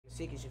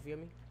sickest, you feel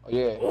me? Oh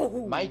yeah.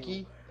 Ooh.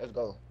 Mikey, let's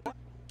go.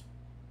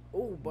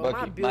 Oh, but my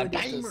Bucket, my build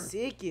is the gamer.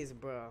 sickest,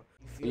 bro.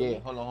 You feel Yeah,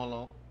 me? hold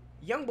on.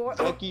 Young boy.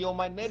 Bucky on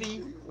my netty.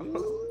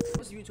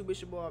 What's YouTube?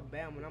 It's your boy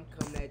Bam, and I'm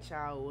coming at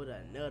y'all with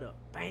another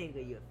banger.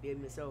 You feel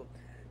me? So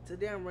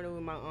today I'm running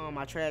with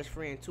my trash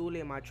friend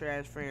Tuli and my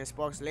trash friend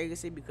Sparks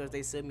Legacy because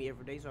they sub me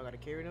every day, so I gotta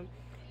carry them.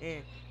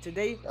 And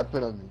today I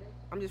put on me.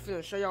 I'm just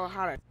finna show y'all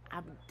how to.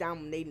 I'm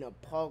dominating the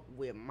park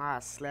with my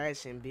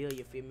slashing build.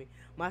 You feel me?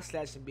 My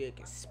slashing build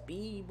can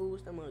speed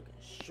boost. I'm gonna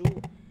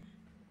shoot.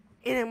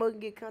 And I'm gonna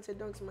get content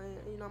dunks, man.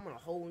 You know, I'm on a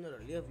whole nother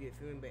level, you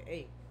feel me? But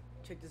hey,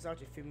 check this out,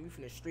 you feel me? We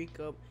finna streak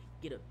up,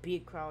 get a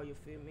big crowd, you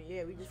feel me?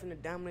 Yeah, we just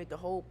finna dominate the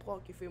whole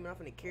park, you feel me? I'm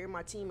finna carry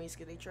my teammates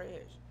cause they trash.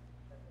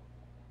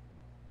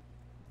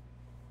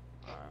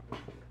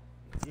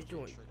 You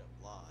doing?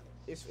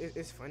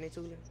 It's funny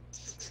too.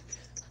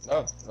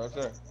 No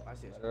sir.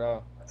 Watch this. Not at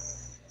all.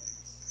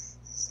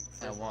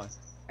 And one.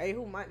 Hey,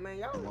 who Mike, man?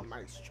 Y'all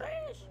Mike's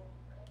trash.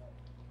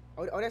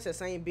 Oh, that's the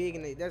same big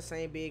in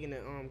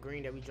the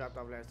green that we dropped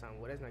off last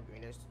time. Well, that's not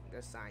green.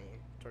 That's cyan,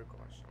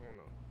 turquoise. I don't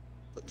know.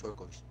 But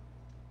turquoise.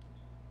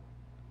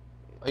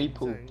 Oh, he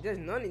pooped. Just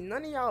none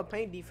of y'all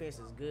paint defense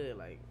is good.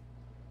 Like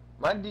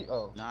My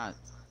Nah,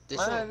 this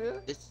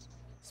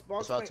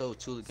Sparks. that's what I told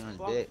Tuli Guns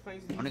bad.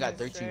 Only got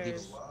 13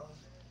 defense.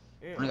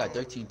 Yeah, Only got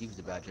 13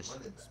 defensive badges.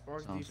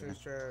 Sparks defense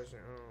trash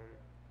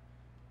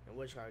and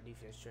what's called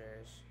defense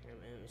trash.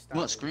 You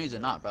want screens or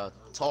not, bro?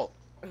 Talk.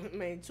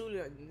 Man,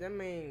 Tuli, that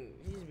man,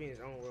 he's just being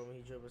his own world when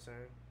he dribbles, son.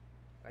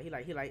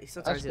 Like he like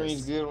sometimes. My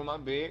screen's good on my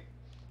bed.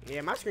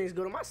 Yeah, my screen's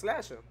good on my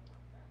slasher.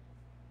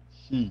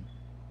 Who?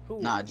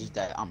 Nah, just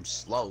that I'm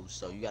slow,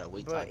 so you gotta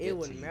wait till I but get it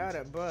wouldn't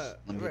matter, but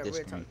Let me get this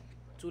screen.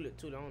 Tuli,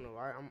 I don't know.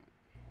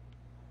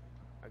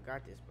 I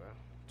got this, bro.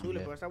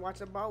 Tuli, bro, stop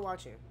watching ball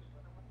watching.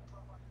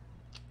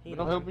 But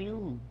I'm helping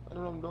you. I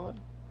know what I'm doing.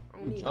 I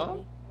don't need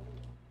help.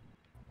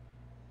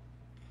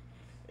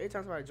 Every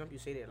time somebody jump, you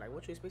say that. Like,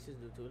 what your spaces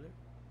do, Tuli?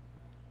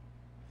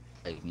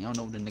 Hey, you don't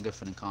know the nigga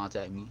finna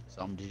contact me,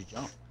 so I'm just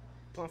jump.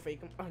 Pump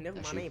fake him. Oh,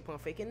 never mind. I ain't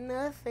pump faking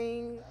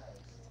nothing.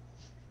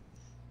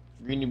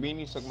 Greeny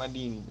beanie, suck my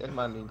deanie. That's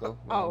my lingo.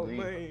 Oh,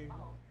 man.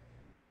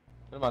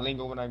 That's my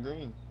lingo when I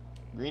green.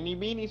 Greeny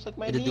beanie, suck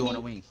my deanie. Hit the dude on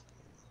the wing.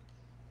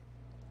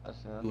 That's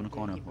Dude in the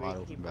corner, wide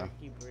open, bro.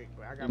 He break,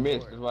 bro. I got you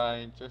missed. That's why I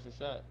ain't trust a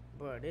shot.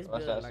 Bro, this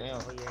build like,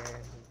 oh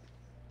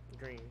yeah,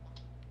 green.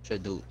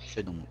 Should do.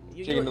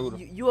 Chicken noodle.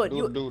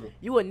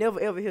 You would never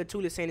ever hear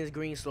Tuli saying his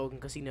green slogan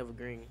because he never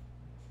green.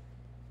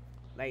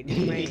 Like this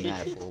man.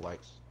 Mad full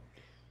whites.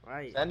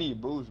 Right. I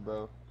need boost,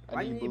 bro.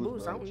 Why you need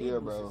boost? I don't need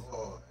bro.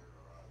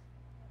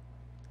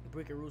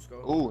 Brick and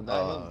Rusco. Ooh,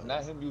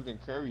 not him using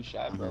Curry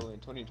shot, bro, in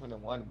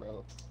 2021,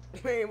 bro.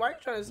 Man, why you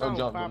trying to sound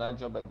jump, not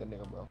jump at the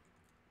nigga, bro.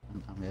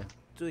 I'm here.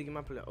 Tuli, get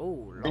my play. Oh,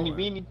 Lord.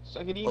 Beanie,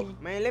 suck it in.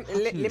 Man, let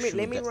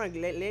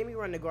me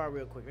run the guard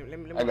real quick. Let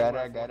me I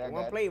got it.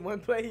 One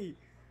play.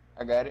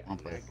 I got it. One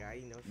play. Guy,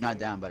 you know, not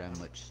down by that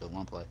much, so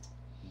one play.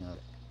 You know.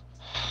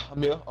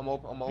 I'm here. I'm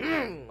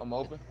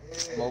open.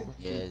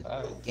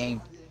 Yeah,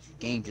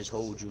 game just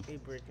hold you. He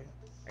breaking.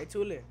 Hey,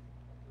 Tuli.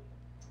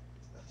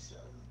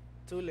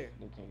 They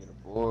can't get a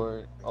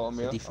board. Oh, I'm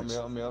here.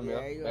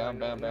 Bam.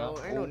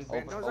 Don't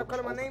stop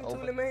calling my name,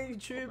 Tuli, man. You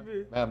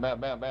tripping. Bam.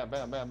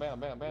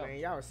 Man,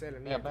 y'all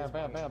selling me. Bam.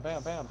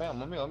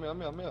 I'm here.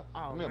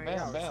 Oh, man,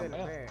 y'all selling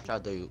bad. Try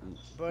to do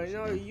But you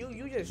know,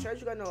 you just trash.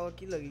 You got no.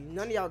 Look,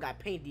 none of y'all got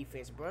paint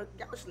defense, bro.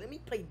 Y'all just let me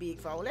play big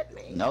foul. Let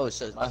me. No,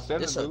 it's a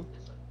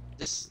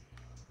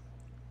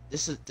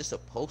this a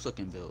post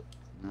looking build.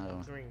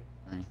 No. Green.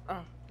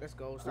 Oh, let's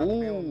go. Stop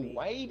ooh,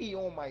 whitey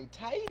on my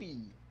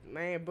tighty.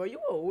 Man, bro, you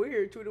are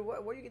weird too.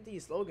 Where you get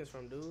these slogans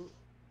from, dude?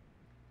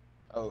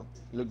 Oh,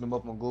 you looked them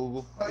up on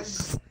Google.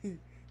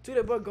 To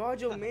the bro,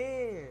 guard your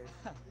man.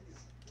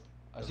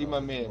 I see my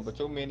man, but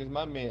your man is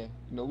my man.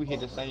 You know, we hit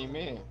the same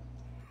man.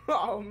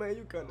 Oh man,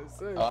 you kinda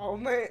sick. Oh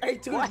man, hey,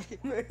 to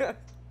the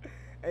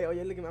hey, oh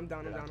yeah, look at me. I'm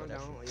down.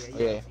 Oh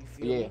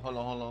yeah. Hold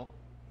on.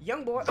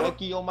 Young boy.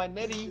 Bucky on my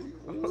netty.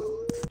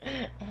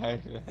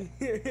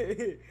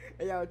 Hey,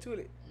 y'all,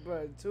 Tuli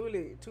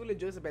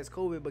dressed up as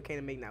COVID, but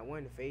can't make not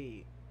one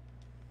fade.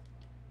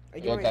 Hey,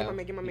 get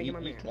my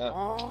man.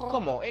 Oh.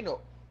 Come on, ain't no.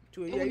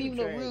 Tuli, ain't even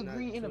no real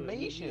green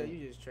animation.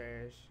 You just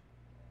trash.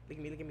 Look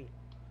at me.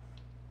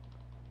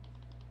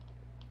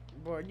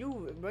 Bro,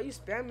 you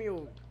spam me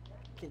your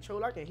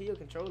controller. I can heal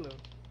controller.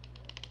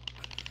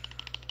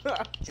 Let's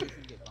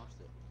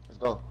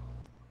go.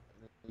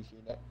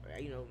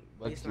 You know,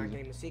 this not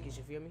game the sickest,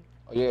 you feel me?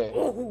 Oh yeah.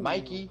 Ooh.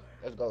 Mikey,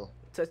 let's go.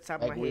 Touch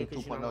top of my head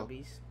because you know I'm a 2.0.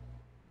 beast.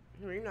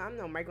 You know, I'm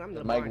no Michael. I'm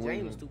the Mike LeBron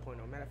Williams. James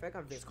 2.0. Matter of fact,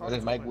 I'm Vince Carter.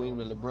 That's Mike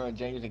Williams and LeBron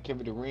James and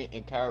Kevin Durant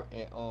and Kyrie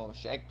and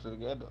Shaq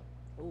together.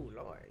 Oh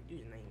Lord, you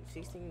just named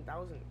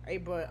 16,000. Hey,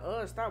 bro,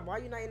 stop. Why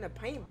you not in the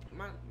paint,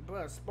 my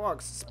bro?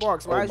 Sparks.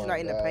 Why is you not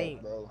in the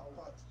paint, bro?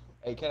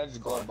 Hey, can I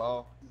just go and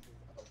ball?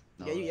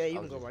 No, yeah, you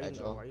can go ball. You can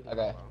go ball.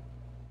 Okay.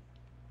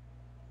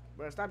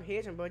 Bro, stop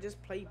hedging, bro.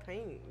 Just play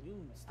paint.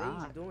 You stay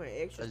doing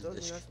extra stuff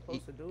you're not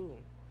supposed to do.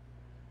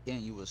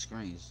 Then you with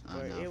screens.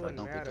 Bro, it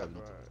wouldn't matter,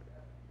 bro.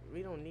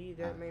 We don't need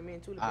that, man. Man,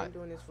 Tula Alright.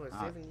 been doing this for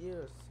Alright. 7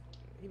 years.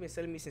 He been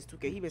selling me since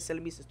 2K. He been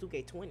selling me since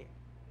 2K20.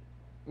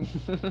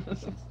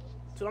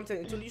 So I'm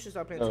telling Tula, you should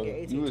start playing No,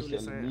 2K18. you was Tula,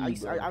 selling son. me,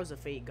 bro. I was a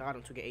fake god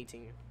on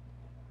 2K18.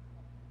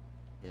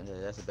 Yeah,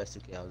 that's the best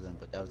 2K I was in,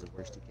 but that was the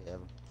worst 2K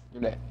ever.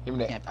 Give me that. Give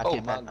me that. I Oh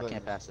can't, my I goodness.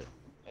 can't pass it.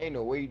 Ain't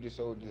no way you just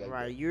sold it like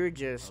Right, that. you're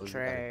just Oh, you got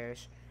it.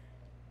 trash.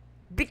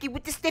 Bicky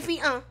with the stiffy,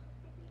 Man.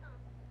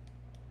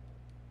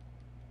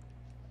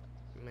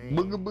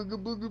 Booga booga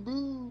booga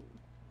boo.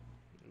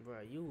 Bro,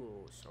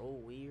 you so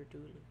weird,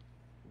 dude.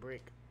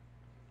 Brick.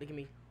 Look at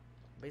me.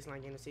 Baseline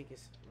getting the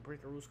sickest.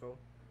 Brick Rusco.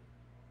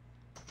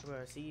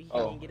 Bro, see, he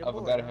Oh, didn't get a I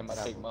board. forgot dog. him. I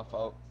take my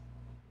fault.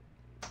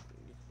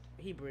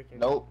 He bricking.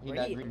 Nope, he Bro,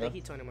 not I green think enough.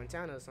 he Tony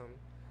Montana or something.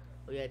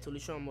 Oh yeah, Tuli,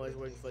 show him what is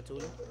working for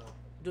Tuli.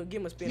 Give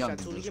him a spin Young shot,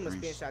 Tuli. dude Give him a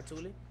spin screens. shot,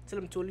 Tuli. Tell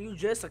him, Tuli, you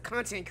just a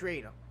content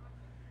creator.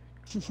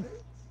 Give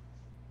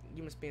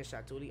him a spin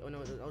shot, Tuli. Oh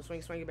no, oh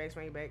swing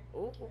it back.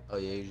 Oh, Oh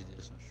yeah, you just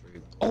did some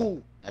straight.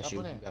 Oh, That's you.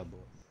 up on You that. got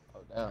bored. Oh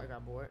I damn.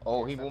 got bored.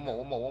 Oh, he Stop one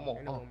that. more.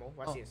 Ain't no one more.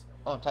 Watch this.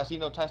 Oh,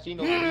 Tassino.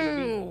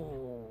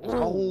 Oh,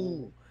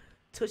 Oh,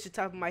 touch the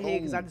top of my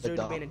head because I Oh, deserve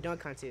the to be in a dunk. dunk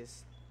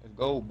contest. let's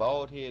go.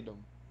 Bald head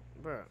them.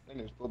 Bruh, That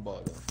nigga's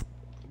football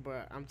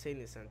though. I'm telling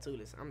you, son,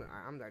 Tuli,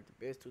 I'm like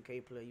the best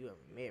 2K player you ever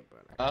met, bro.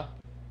 Like, Huh?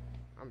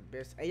 I'm the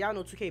best. Hey, y'all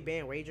know 2K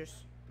ban ragers?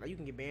 Like, you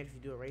can get banned if you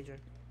do a rager.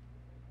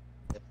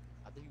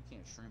 I think you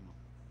can't stream them.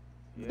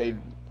 Yeah. They,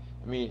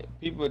 I mean,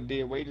 people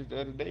did wages the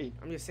other day.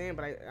 I'm just saying,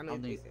 but I know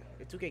don't if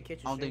 2K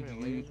catch you I don't think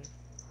streaming a you- rager,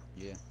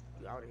 Yeah,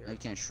 you out of you here.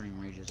 can't stream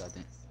rages. I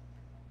think.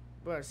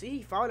 Bro, see,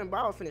 he fouled and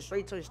ball finna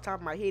straight touch the top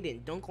of my head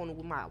and dunk on it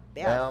with my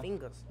bare Now-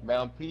 fingers.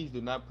 Man, please do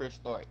not press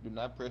start. Do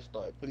not press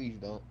start. Please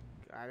don't.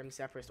 Alright, let me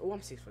see. I pressed. Oh,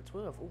 I'm 6 for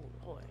 12. Oh,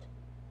 Lord.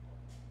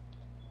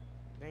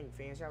 Dang,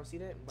 fans, y'all see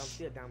that? But I'm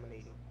still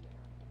dominating.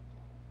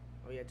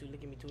 Oh, yeah,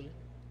 look at me, Tula.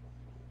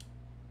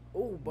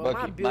 Oh, but my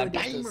Bucket, build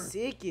my is the dimer.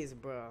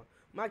 sickest, bro.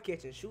 My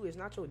catch and shoot is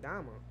not your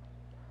diamond.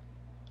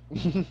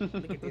 Look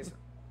Look at this.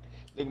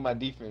 Look at my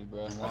defense,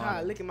 bro.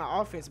 Ah, look at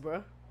my offense,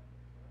 bro.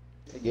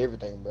 Look at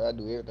everything, bro. I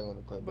do everything on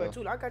the court, bro. Bro,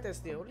 Tula, I got that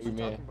still. What are you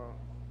Amen. talking about?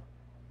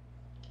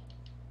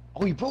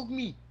 Oh, he broke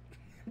me.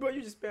 Bro,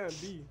 you just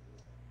spam B.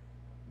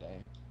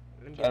 Dang.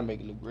 Let me Trying to get make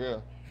it look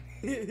real.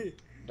 it.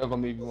 Dunk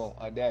on me if you want.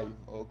 I dare you.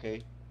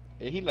 Okay.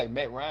 Hey, he like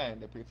Matt Ryan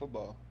that play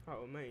football.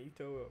 Oh, man, you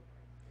toe up.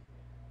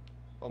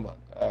 Oh my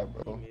god,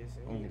 He bro. missing.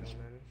 He I'm ain't getting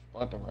know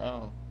nothing. spunked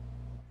around.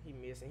 He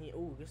missing.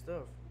 Ooh, good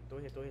stuff. Throw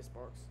his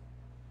Sparks.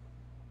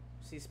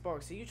 See,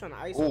 Sparks, see, you trying to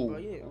ice Ooh, him, bro.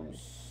 ooh.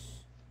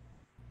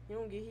 You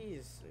don't get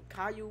his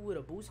Caillou with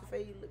a booster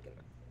fade looking.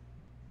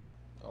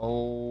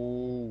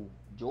 Oh,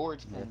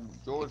 George, Yeah.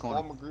 George Good corner.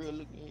 Farmer Grill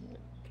looking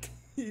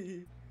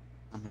in.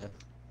 I'm here.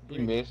 He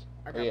missed.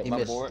 I Oh, got- yeah, He my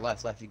missed board.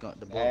 left. You got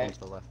the ball Nah. goes to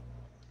the left.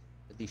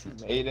 The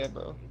defense. Made that,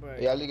 bro.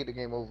 But Yeah, look at the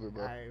game over,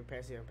 bro. alright,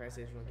 pass it if you want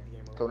to get the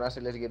game over. So when I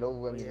said let's get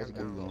over, I mean Yeah, let's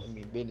I'm get down. I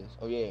mean business.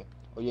 Oh yeah.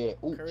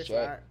 Ooh, Curry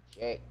Shaq,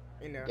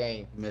 In there.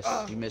 game. You missed.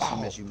 Ah. You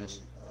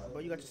missed.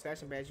 But you got your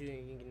slashing badge, you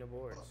didn't get no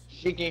boards.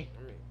 Chicken.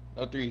 I mean,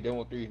 No threes. They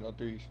want threes. No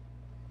threes.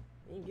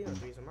 you didn't get no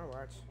threes on my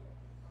watch.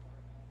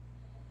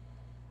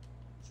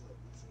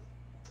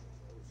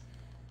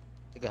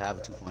 They could have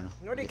a 2-pointer.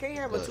 No, they can't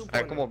have a But- 2 All right,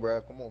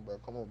 pointer. come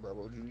on, bro.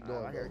 What you doing,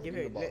 bro? Here, give Give me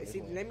it. the ball. See, This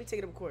one. let me take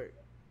it up court.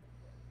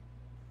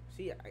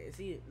 See, look at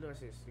this.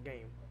 The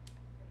game.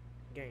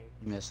 You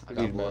missed. I Please,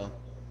 got the bro. ball.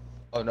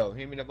 Oh no,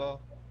 hit me the ball.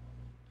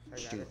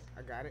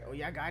 I got it. Oh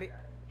yeah, I got it.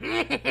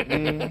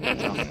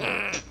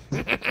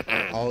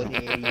 Oh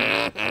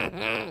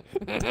yeah.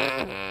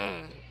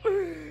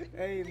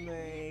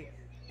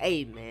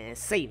 Hey man,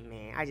 say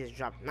man, I just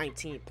dropped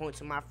 19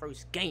 points in my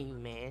first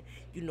game, man.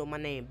 You know my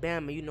name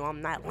Bama, you know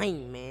I'm not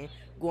lame, man.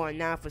 Going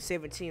 9 for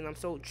 17, I'm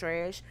so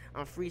trash.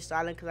 I'm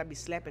freestyling cause I be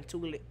slapping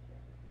Tula.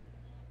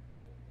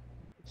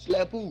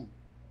 Slap who?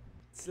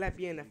 Slap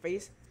you in the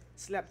face.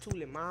 Slap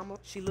Tula mama.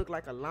 She look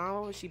like a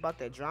llama. She about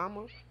that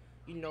drama.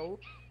 You know,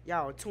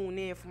 y'all tune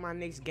in for my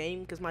next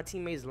game cause my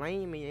teammates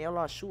lame and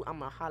y'all shoot.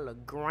 I'ma holla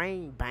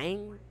grain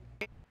bang.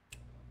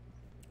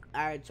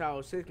 Alright,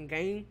 y'all, second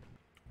game.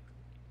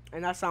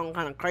 And that sound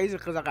kind of crazy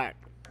because I got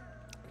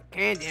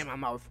candy in my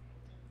mouth.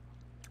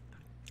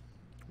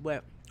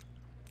 But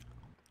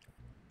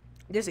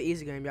this is an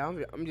easy game, y'all.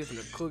 I'm just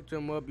gonna cook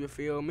them up, you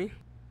feel me?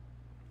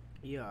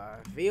 Yeah,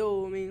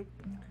 feel me?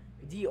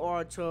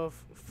 DR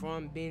Tough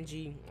from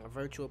Benji,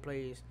 virtual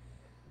plays.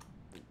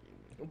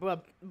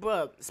 But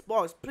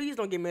Sparks, please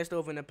don't get messed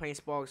over in the paint,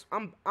 Sparks.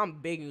 I'm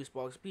begging you,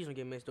 Sparks. Please don't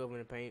get messed over in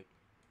the paint.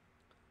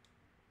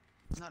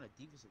 It's not a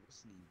defensive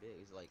listening big.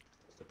 It's like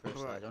it's the first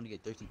Bruh. side. Don't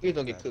get 13. Please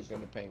don't get passes. cooked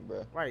in the paint,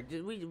 bro. Right,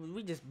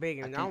 we just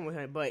begging. I I don't want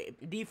him,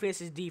 but defense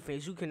is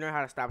defense. You can learn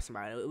how to stop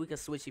somebody. We can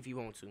switch if you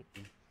want to.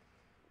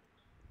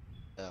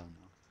 Hell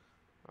no.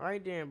 All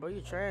right then, bro.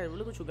 You trash.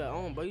 Look what you got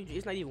on, bro.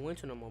 It's not even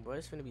winter no more, bro.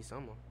 It's finna be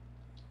summer.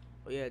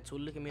 Oh yeah, Tula,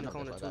 look at me in the No,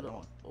 corner, that's what I Tula.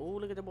 got Oh,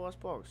 look at the boy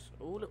Sparks.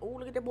 Oh,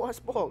 look at that boy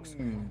Sparks.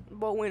 Mm. The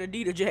boy wearing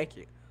Adidas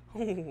jacket.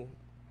 Man,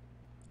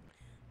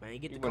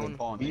 get He the went corner.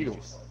 Paul Beatles.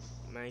 Majors.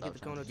 Man, get the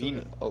corner,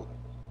 Beanie. Tula. Oh,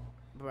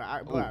 So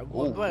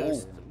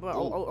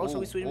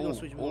we switch. We gonna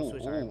switch. We gonna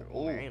switch. Alright,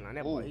 oh man, ain't lying.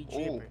 That boy, he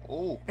tripping.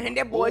 And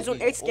that boy's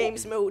on X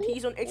Games mode.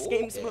 He's on X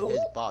Games mode.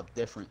 His bob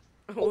different.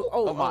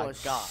 Oh my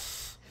god.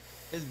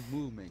 His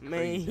movement. Man,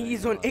 crazy.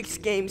 he's on X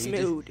Games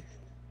mode.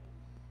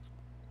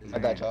 I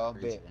got y'all.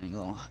 Bet. I'm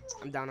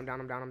down. I'm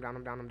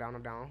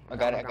down. I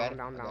got it.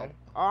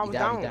 Oh, I was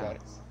down. Got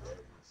it.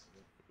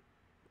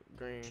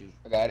 Green.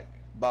 I got it.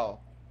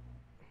 Ball.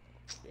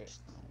 Yeah.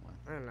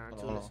 I ain't lying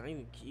to us. I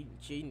need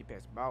to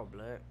pass the ball,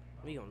 blood.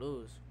 We gonna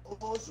lose. I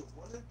got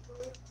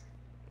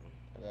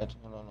you.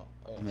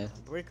 No.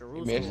 Break a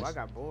rule. I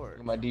got bored. Look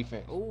at my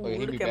defense. Oh,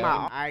 look at my.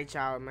 Alright,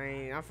 y'all,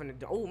 man. I'm finna.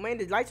 Oh man,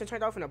 the lights are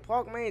turned off in the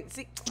park, man.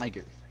 See, I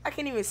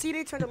can't even see.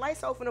 They turned the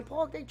lights off in the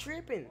park. They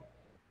tripping.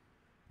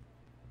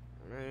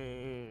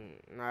 Man,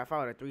 nah, if I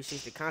would have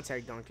 360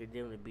 contact dunked it,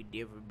 then it would be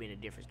been a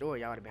different story.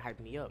 Y'all would have been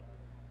hyping me up.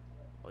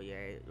 Oh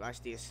yeah,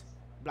 watch this.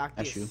 Block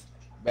this. That's you.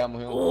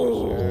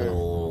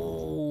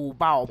 Oh,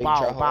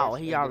 ball.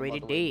 He already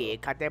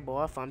dead. Caught that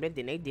ball from them.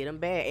 Then they did him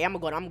bad. Hey, I'm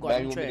gonna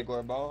guard him.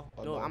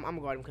 No, I'm gonna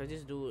guard him because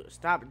this dude.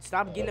 Stop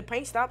getting the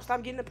paint. Stop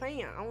getting the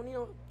paint. I don't need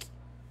no.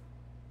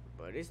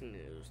 But this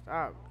nigga,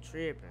 stop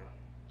tripping.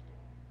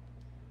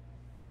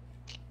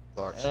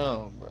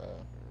 Damn, bro.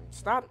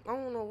 Stop. I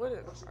don't know what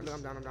it. I'm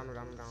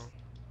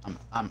down.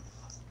 I'm.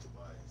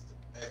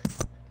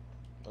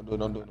 Don't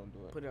do it.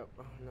 Put it up.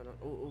 No.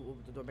 Oh,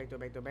 do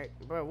it back.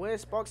 Bro,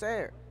 where's Sparks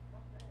at?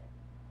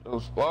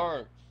 Those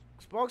Sparks.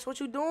 Sparks, what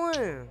you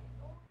doing?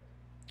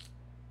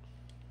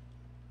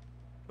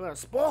 Bro,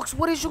 Sparks,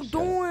 what is you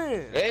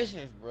doing?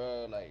 Patience,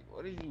 bro. Like,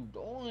 what are you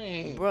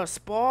doing? Bro,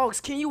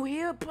 Sparks, can you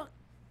hear?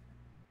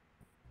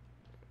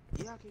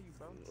 Yeah, I can you,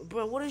 bro.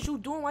 Bro, what is you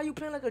doing? Why you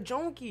playing like a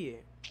junkie?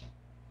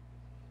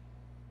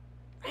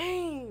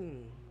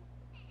 Dang.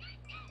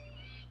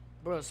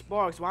 Bro,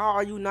 Sparks, why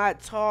are you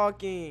not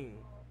talking?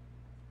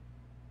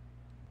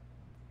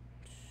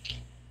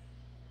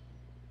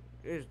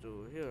 This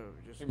dude here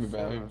just Hit me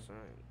back, hit me.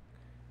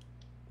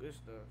 This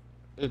stuff.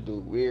 This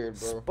dude weird,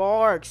 bro.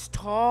 Sparks,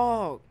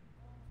 talk.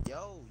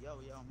 Yo,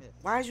 I'm here.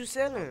 Why is you I was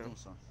selling? doing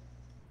something.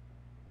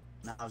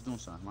 Nah, I was doing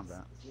something. My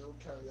bad.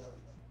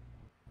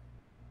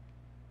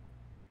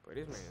 Bro,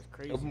 this man is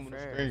crazy Open the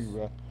fast. screen,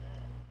 bro.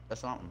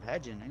 That's why I'm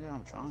hedging, nigga.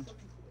 I'm trying to.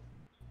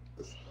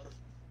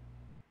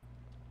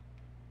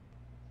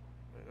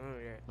 Oh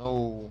yeah.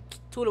 No.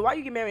 Tula, why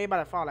you get mad at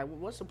everybody fall? Like,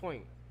 what's the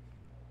point?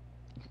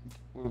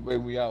 Wait,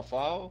 we out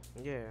foul?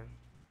 Yeah.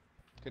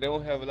 Cause they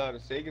don't have a lot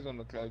of seconds on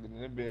the clock,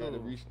 and they be able to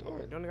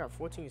restart. They only got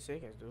 14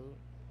 seconds, dude.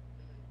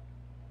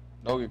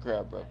 Don't get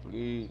crap, bro.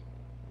 Please.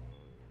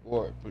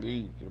 Board,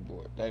 please get a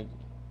board. Thank you.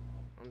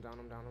 I'm down.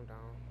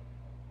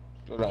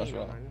 Slow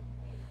down.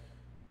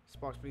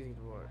 Sparks, please get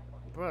the board.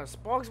 Bro,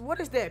 Sparks, what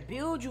is that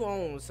build you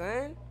on,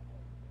 son?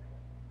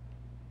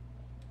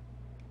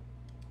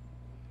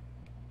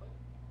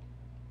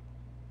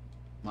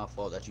 My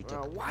fault that you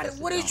took.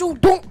 What is you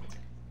doing?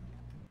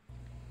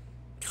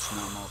 It's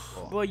not my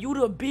fault. Bro, you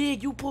the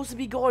big. You supposed to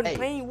be guarding Hey.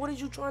 paint. What is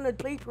you trying to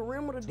play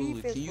perimeter Tuli,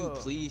 defense can you for?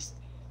 please?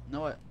 You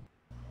know what?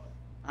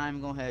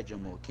 I'm gonna hedge you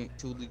more.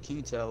 Tuli, can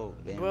you tell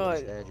Dan Bro,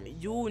 what's hedging?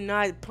 you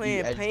not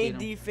playing educate paint him?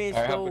 defense,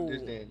 Alright,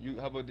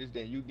 though. how about this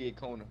then? You get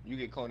corner.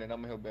 And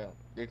I'ma help out.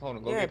 Get corner.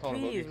 Go Yeah, get corner.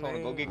 please, Go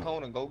man. get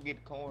corner. Go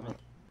get corner.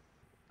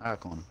 Alright,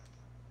 corner.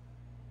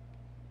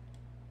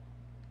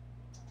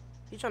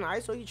 He trying to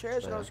ISO, he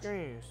trash those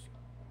screens.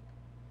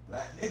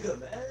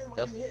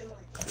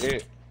 Yeah.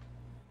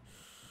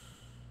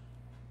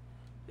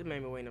 This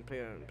made me waiting to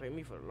play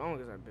me for the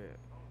longest, I bet.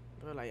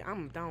 Bro, like,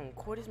 I'm down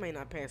court. This man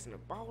not passing the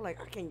ball.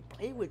 Like, I can't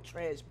play with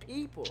trash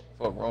people.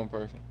 Fuck, wrong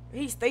person.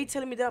 He stay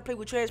telling me that I play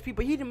with trash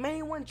people. He the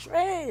main one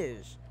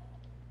trash.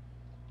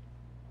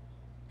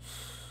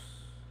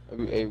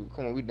 Hey,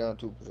 come on, we down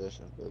 2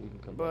 possessions, bro. We can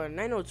come But back.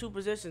 ain't no 2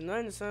 possessions,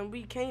 nothing, son.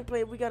 We can't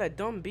play. We got a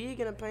dumb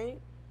big in the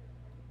paint.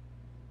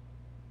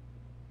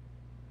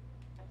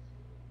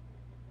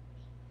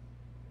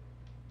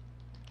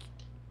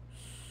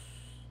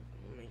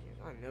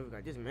 I never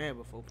got this mad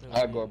before playing.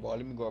 I go ball.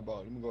 Let me go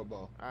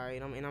ball.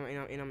 Alright, I'm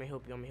gonna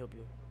help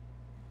you.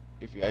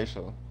 If you ain't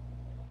so.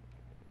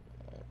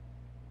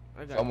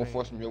 I So got I'm gonna paint.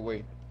 force him your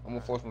way. I'm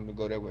gonna force him to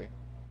go that way.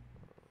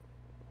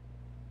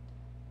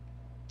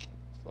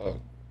 Fuck.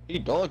 He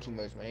doing too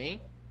much, man.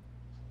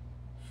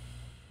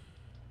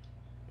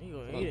 He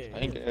gonna Fuck, eat it. I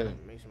ain't He gonna- gonna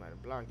make somebody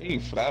block He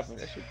it. flapping.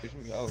 That shit piss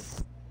me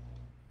off.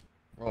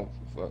 Wrong.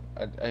 Fuck.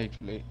 I hate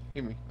you late.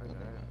 Hit me. Okay,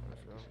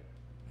 let's go.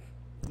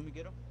 Let me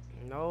get him.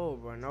 No,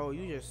 bro, no,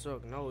 you just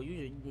suck. No,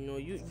 you just,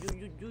 you just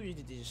need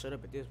to just shut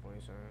up at this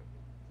point, son.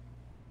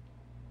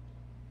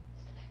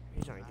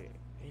 He's trying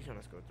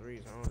to score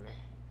threes, I don't know.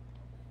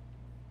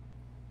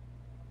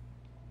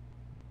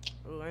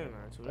 Oh, I ain't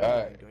lying too.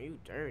 Alright. Doing you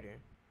dirty.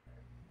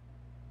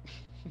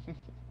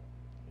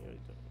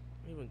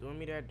 He been doing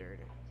me that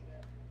dirty.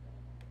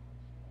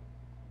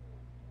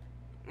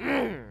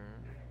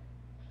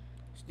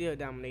 Still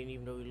dominating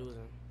even though we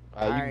losing.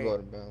 Alright, you can go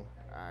to bound.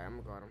 Alright, I'm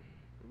gonna guard him.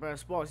 Bro,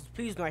 Sparks,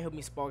 please do not help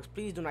me, Sparks.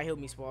 Please do not help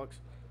me, Sparks.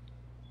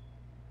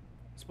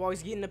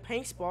 Sparks get in the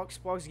paint, Sparks.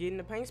 Sparks get in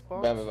the paint,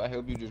 Sparks. Bam, if I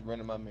help you, just run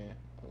to my man.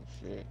 Oh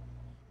shit.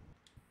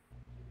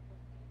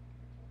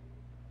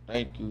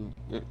 Thank you.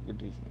 Good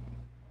defense.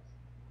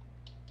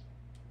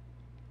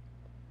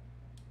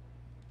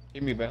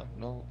 Hit me back.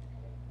 No.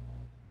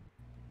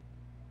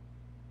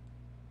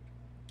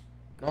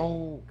 Green.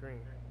 No. Green.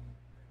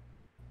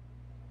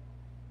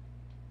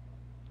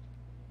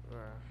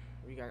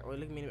 We got. Oh,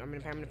 look at me. I'm in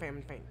the paint. I'm in the paint. I'm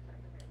in the paint.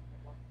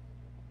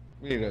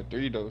 We need a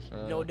 3 though,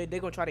 son. No, they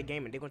gonna try to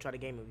game it. They gonna try to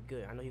game it. We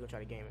good. I know he gonna try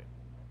to game it.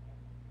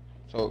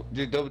 So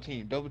just double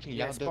team. Double team.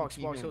 Yeah, Y'all double Sparks,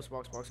 team. Sparks, him. he'll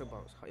Sparks, Sparks, he'll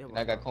bounce. And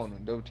I got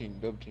Conan. Double team.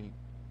 Double team.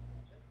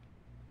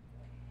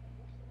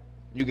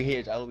 You can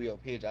hedge all the way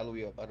up. Hedge all the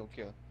way up. I don't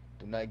care.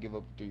 Do not give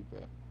up a 3, bro.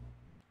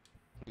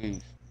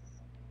 Please.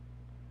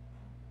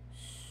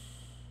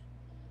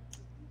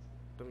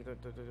 I'm gonna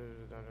bait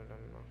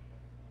him.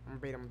 I'm gonna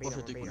bait him. I'm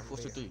gonna bait him.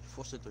 Force a three.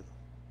 Force a three.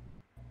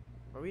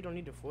 But we don't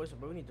need to force it.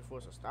 But we need to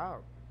force a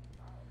stop.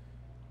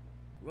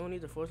 We don't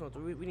need to force on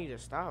 3. We need to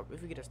stop.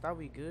 If we get a stop,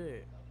 we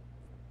good.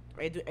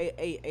 Hey,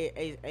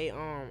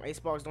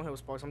 Sparks, don't help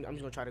Sparks. I'm just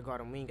gonna try to guard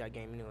him. We ain't got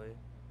game anyway.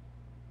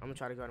 I'm gonna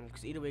try to guard him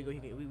because either way go,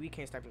 we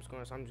can't stop him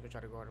scoring. So I'm just gonna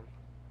try to guard him.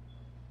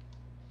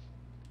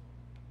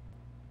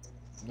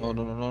 No.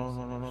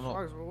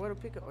 Sparks, where to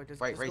pick up? Or just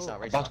Right go.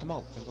 side, right Box side. them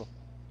out. Let's go.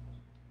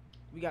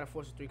 We gotta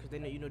force a 3 because they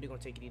know they're gonna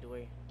take it either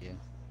way. Yeah.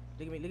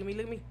 Look at me. Look at me.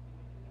 Look at me.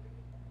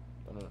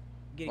 No.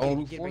 Get Oh, it,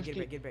 we get it, forced get it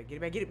back, get it back, get it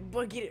back, get it,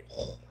 boy, get it.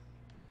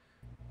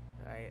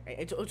 Alright,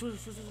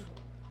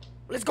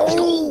 let's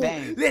go!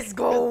 Bang. Let's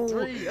go!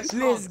 Three, that's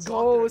what Let's I'm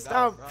go! talking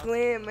Stop about, bro.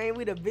 playing, man.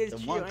 We the best The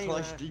trio. one I ain't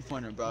clutch lying.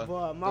 3-pointer, bro.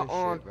 Boy, my Good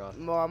arm, shit, bro.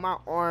 boy, my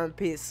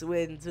armpit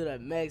sweating to the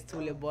max,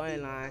 Tuli boy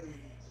line.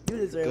 You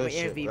deserve Good an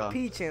shit,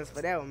 MVP chance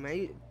for that one,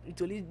 man.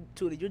 Tuli,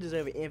 you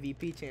deserve an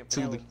MVP chance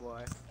for that Tuli. one,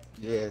 boy.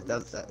 Yeah,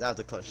 that was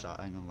a clutch shot.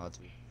 I ain't gonna lie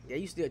to you. Yeah,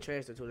 you still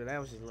trash though, Tuli. That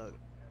was just luck.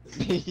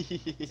 Yeah,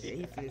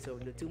 he finished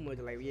over the too much.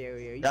 Like, yeah,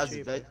 you That was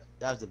tripping.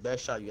 the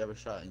best shot you ever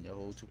shot in your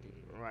whole 2K.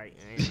 Right,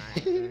 I ain't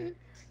lying, man.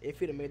 If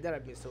he'd have made that,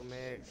 I'd been so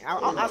mad.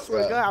 I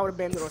swear to God, I would have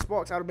been with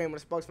Sparks. I would have been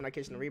with Sparks when I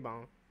catching the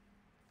rebound.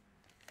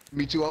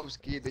 Me too. I was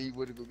scared that he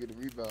wouldn't go get a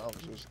rebound. I was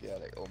so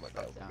scared. Like, oh my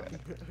god.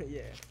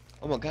 Yeah.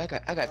 Oh my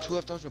god. I got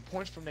 12,000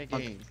 points from that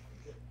game.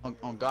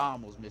 On God, I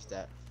almost missed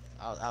that.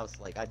 I was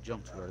like, I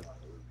jumped too early.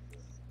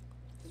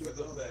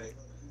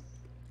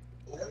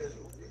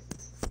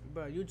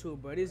 Bro,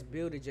 YouTube, bro, this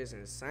build is just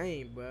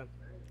insane, bro.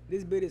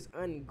 This build is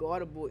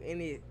unguardable and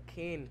it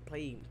can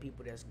play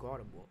people that's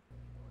guardable.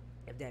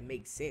 If that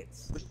makes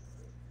sense.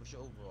 What's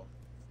your overall?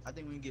 I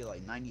think we can get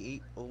like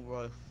 98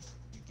 overall.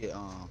 You get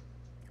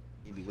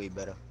it'd be way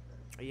better.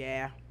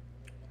 Yeah.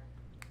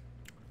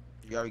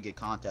 You already get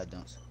contact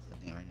dunks. I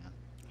think right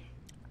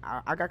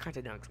now. I got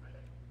contact dunks.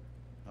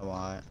 Oh,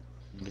 alright.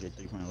 You get your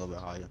 3-point a little bit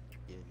higher.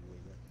 Yeah, it'd be way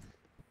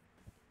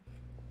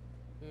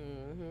better.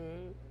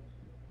 Mm-hmm.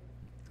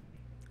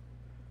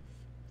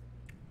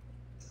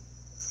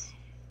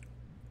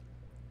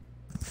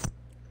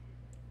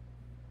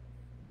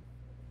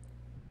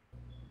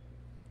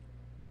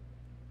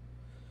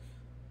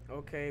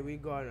 Okay, we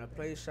got a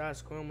play shot,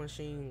 scoring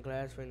machine,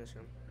 glass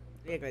finisher.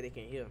 They act like they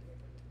can't hear.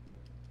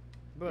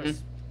 Bro,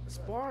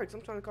 Sparks.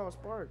 I'm trying to call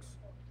Sparks.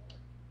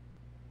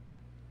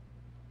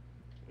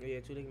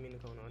 Yeah, 2 look at me in the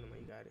corner. No,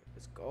 you got it.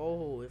 Let's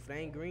go. If it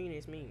ain't green,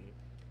 it's me.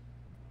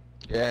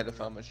 Yeah, I had to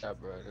find my shot,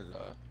 bro.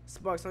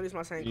 Sparks, don't this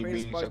might sound You crazy,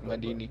 mean Sparks, suck my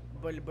dini?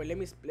 but let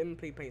me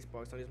play paint,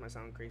 Sparks. Don't this might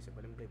sound crazy,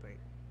 but let me play paint.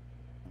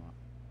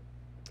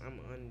 I'm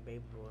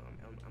unbaitable.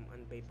 I'm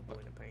unbaitable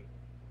in the paint.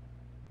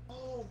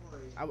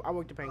 I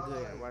work the paint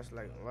good and watch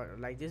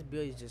like this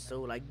build is just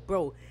so like,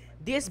 bro,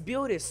 this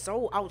build is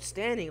so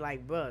outstanding,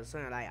 like, bro,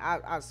 son, like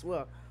I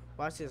swear,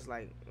 watch this,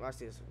 like, watch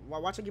this,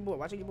 watch it get bored,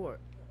 watch it get bored,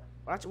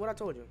 watch what I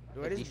told you,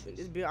 bro,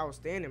 this build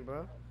outstanding,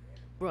 bro,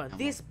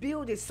 this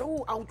build is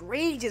so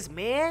outrageous,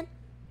 man.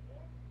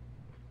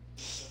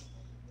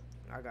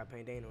 I got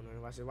paint, they ain't no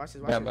nothing. Watch this, watch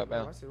this, Bam, watch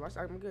bam, this, watch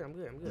this. I'm good, I'm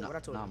good. Nah, What I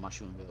told nah, you. my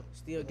shooting bill.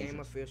 Still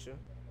game official.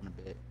 On the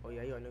bed. Oh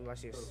yeah, yo, nigga,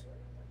 watch this.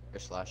 They're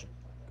slashing.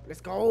 Let's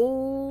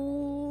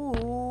go.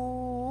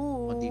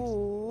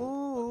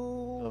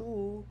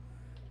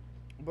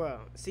 Bro,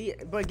 see,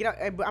 bro, get out.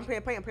 Hey, bro, I'm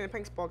playing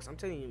paint, Sparks. I'm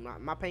telling you,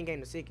 my paint game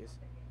the sickest.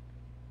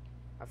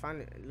 I find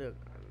it. Look,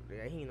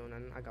 yeah, he ain't know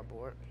nothing. I got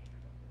bored.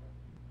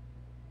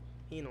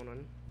 He ain't know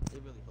nothing. They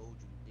really hold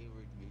you. They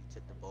really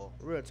tip the ball.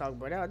 Real talk,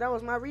 bro. That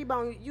was my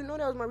rebound. You know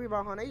that was my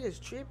rebound, huh? They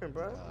just tripping,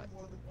 bro.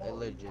 They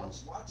literally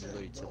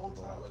tip the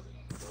ball.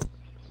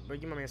 Bro,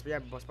 give my man, yeah,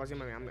 boss, give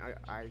my man.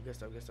 Alright, good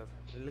stuff.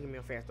 Look at me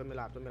fast. Throw me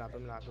loud.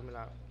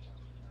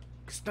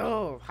 Good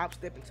stuff. Hop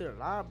step into the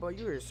lob, bro.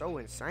 You are so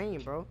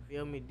insane, bro.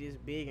 Feel me this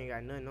big and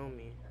got nothing on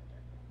me.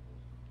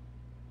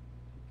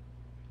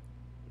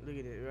 Look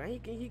at it,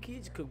 right? He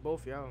just cook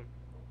both y'all.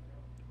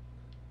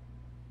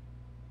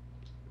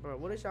 Bro,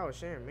 what is y'all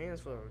sharing mans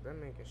for? That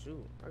man can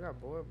shoot. I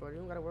got bored, bro. You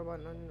don't gotta worry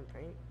about nothing in the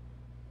paint.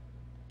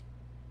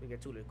 We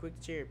got too quick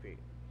to cherry pick.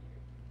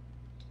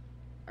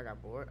 I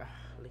got bored.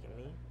 Look at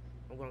me.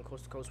 I'm going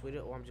coast to coast with it,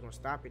 or I'm just gonna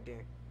stop it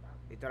then.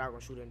 They thought I was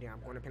gonna shoot it, and then I'm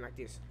going to pin like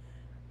this.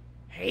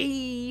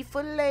 Hey,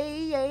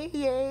 filet, yeah,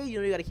 yeah. You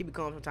know you gotta keep it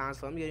calm sometimes,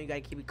 fam. You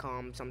gotta keep it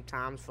calm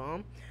sometimes,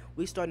 fam.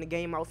 We starting the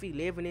game off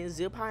 11 and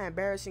zip. How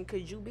embarrassing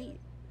could you be?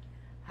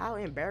 How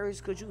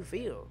embarrassed could you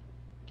feel?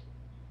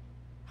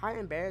 How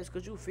embarrassed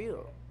could you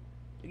feel?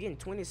 You're getting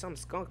 20 something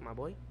skunk, my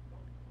boy.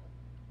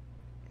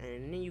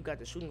 And then you got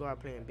the shooting guard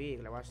playing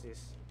big. Like, watch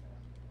this.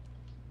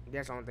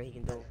 That's the only thing he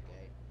can do. Okay.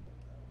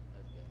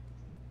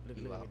 That's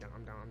good. Look at me down.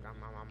 I'm down.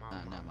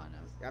 Nah, never mind.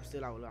 Yeah, I'm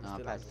still out. I'm Nah,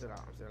 still pass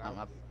out. I'm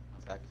back.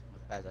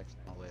 My pass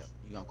actually on way up.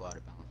 You gonna go out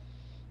of bounds.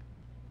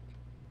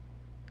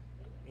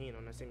 He ain't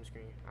on that same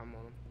screen. I'm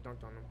on him.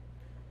 Dunked on him.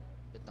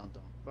 Get dunked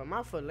on. But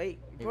my foot late,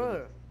 Hey,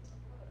 bruh.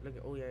 Look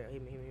at, oh yeah,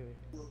 hit me.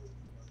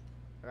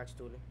 I got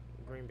you, Toolie.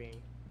 Green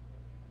bean.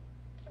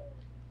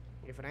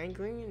 If it ain't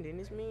green, then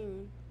it's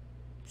mean.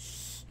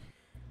 Shh.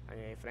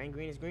 Okay, if it ain't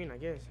green, it's green, I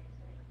guess.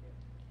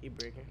 He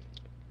breaking.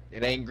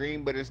 It ain't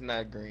green, but it's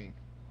not green.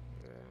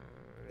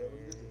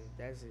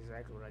 That's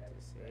exactly what I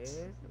just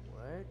said.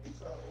 What?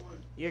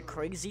 You're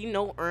crazy?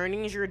 No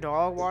earnings, your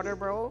dog water,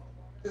 bro?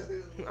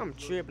 I'm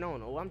tripping. I don't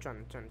know. I'm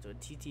trying to turn into a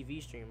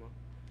TTV streamer.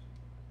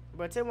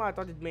 But tell me why I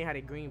thought this man had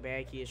a green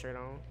bag kid shirt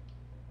on.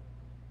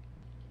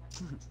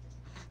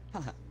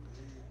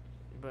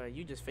 But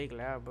you just fake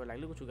loud, bro. Like,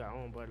 look what you got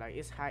on, bro. Like,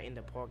 it's hot in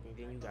the park, and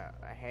then you got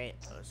a hat,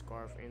 a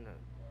scarf, and a...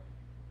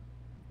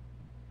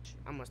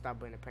 I'm gonna stop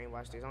putting the paint.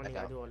 Watch this. I don't even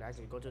gotta do all that. I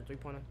just go to the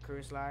three-pointer,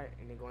 curve slide,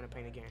 and then go in the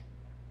paint again.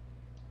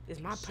 It's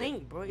my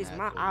paint, bro. It's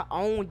my... I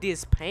own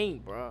this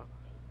paint, bro.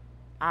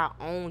 I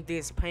own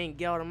this paint.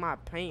 Get out of my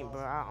paint,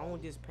 bro. I own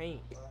this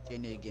paint.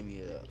 Can they give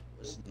me a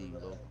what's his name,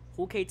 logo?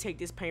 Who can't take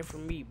this paint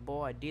from me,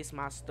 boy? This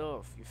my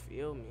stuff. You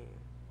feel me?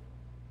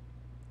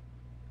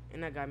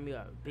 And I got me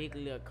a big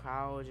little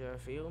couch. You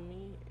feel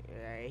me?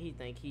 Yeah, he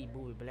think he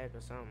booby black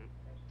or something.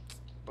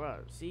 Bro,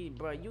 see,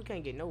 bro, you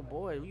can't get no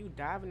boy. You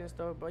diving and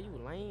stuff, bro. You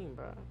lame,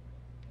 bro.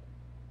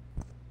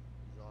 It's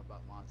all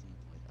about Monty.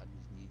 Like, I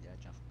just need that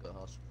jump for good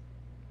hustle.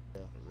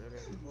 Yeah. Really?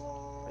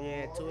 Oh,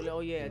 yeah, Toolie. Oh,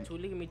 yeah,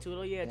 Toolie. Look at me, Toolie.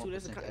 Oh, yeah,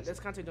 Toolie. That's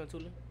content on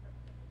Toolie.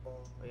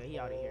 Oh, yeah, he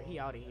out of here. He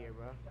out of here,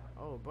 bro.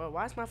 Oh, bro,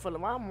 why is my fillet?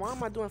 Why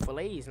am I doing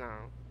fillets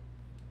now?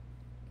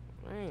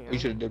 Man, We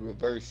should have did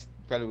reverse.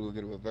 Probably would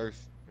get a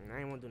reverse. I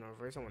ain't want to do no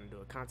reverse. I want to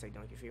do a contact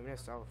dunk. You feel me?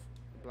 That's soft.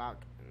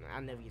 Block. I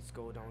never get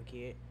scored on,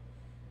 kid.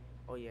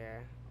 Oh, yeah.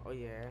 Oh,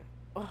 yeah.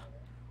 Oh.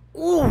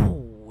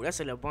 Ooh, that's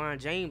a LeBron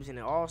James in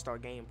the All-Star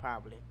game,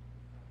 probably.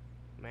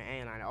 Man, I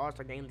ain't lying. The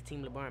All-Star game, the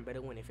team LeBron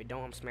better win. If it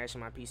don't, I'm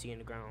smashing my PC in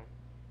the ground.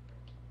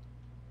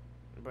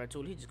 Bro,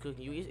 Toolie, he just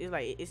cooking you. It's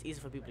like, it's easy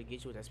for people to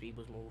get you with that speed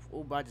boost move.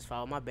 Oh, bro, I just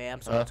fouled. My bad.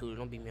 I'm sorry, Toolie.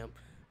 Don't beat me up.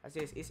 I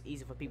said it's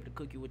easy for people to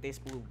cook you with that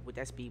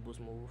speed boost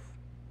move.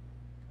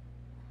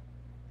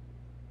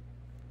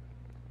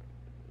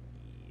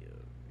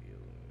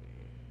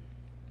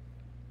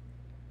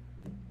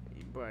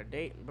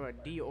 Bro,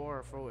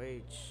 Dior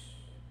 4H.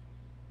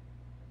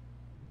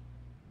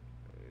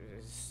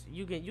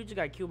 You just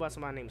got killed by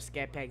somebody named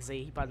Scat Pack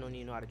Z. He probably don't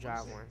even know how to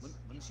drive one.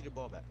 Let me see the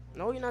ball back.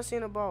 No, you're not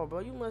seeing the ball, bro.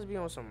 You must be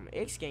on some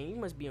X game. You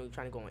must be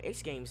trying to go on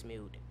X Games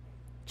mode.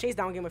 Chase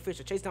down game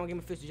official. Chase down game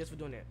official just for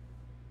doing that.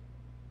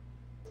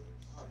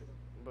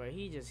 But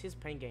his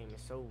paint game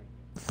is so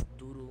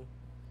doodle.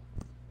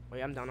 Oh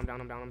yeah, I'm down.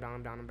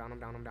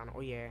 Oh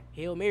yeah,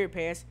 Hail Mary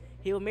pass,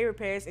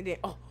 and then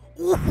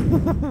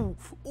ooh,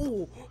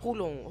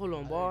 hold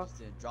on, boy.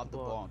 Drop the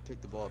ball and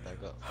pick the ball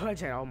back up. I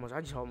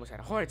just almost had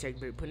a heart attack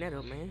putting that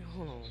up, man.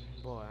 Hold on,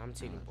 boy. I'm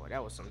telling you, boy,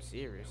 that was something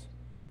serious.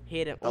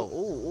 Hit him.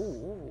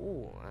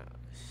 Oh.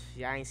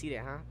 Yeah, I ain't see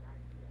that, huh?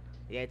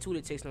 Yeah,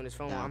 Toolie texting on his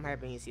phone. Nah. I'm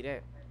happy he see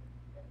that.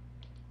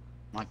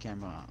 My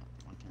camera's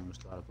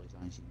still out of place.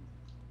 I ain't seen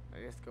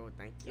it. Let's go.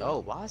 Thank you. Yo,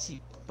 why is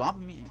he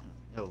bumping me?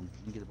 Yo, let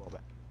me get the ball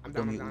back. I'm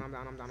down.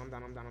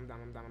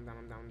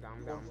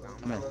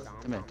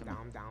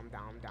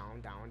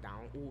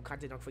 Ooh,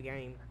 content dunk for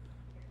game.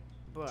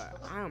 But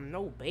I am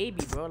no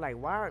baby, bro. Like,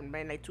 why,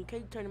 man? Like,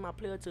 2K turning my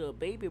player to a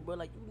baby, bro.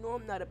 Like, you know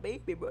I'm not a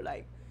baby, bro.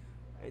 Like,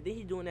 and then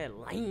he doing that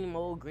lame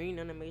old green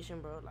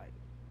animation, bro.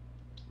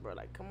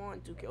 Like, come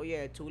on, 2K. Oh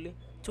yeah, Toolie.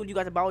 Toolie, you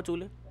got the ball,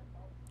 Toolie.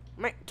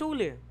 Man,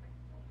 Toolie.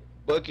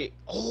 Bucket.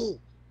 Oh.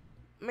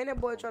 Man,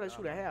 that boy trying to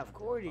shoot a half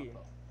courty.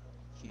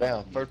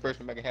 Damn. First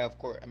person to make a half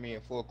court. I mean,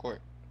 full court.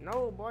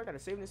 No, boy, I got a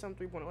 70-something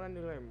three-pointer. What I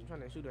do, like, I'm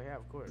trying to shoot a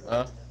half court.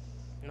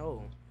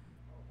 No.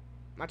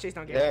 My chase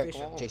down game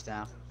official. Chase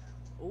down.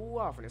 Ooh,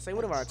 I'm finna say,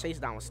 what about our chase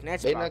down with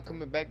snatch They block? not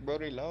coming back, bro.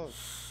 They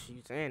lost.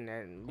 You saying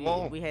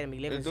that? We had him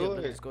 11 do zip.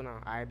 it. Let's go now.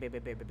 Alright, baby,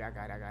 I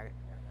got it.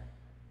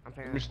 I'm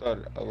playing. Let me start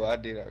it. Oh, I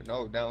did it.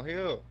 No,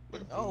 downhill.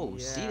 Oh,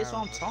 see, that's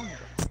what I'm talking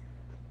about.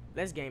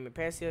 Let's game it.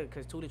 Pass here,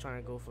 because Tootie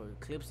trying to go for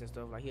clips and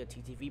stuff. Like, he a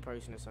TTV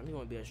person or something. He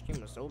want to be a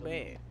streamer so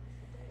bad.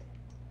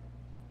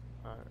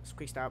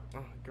 Quick stop.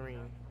 Green.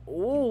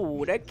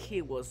 Ooh, that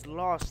kid was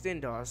lost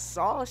in the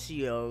sauce.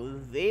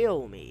 You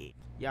feel me?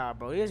 Yeah,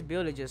 bro, this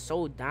build is just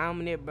so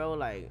dominant, bro.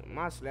 Like,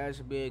 my slash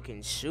build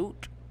can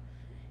shoot.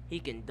 He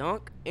can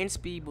dunk and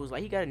speed boost.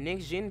 Like, he got a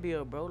next gen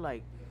build, bro.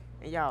 Like,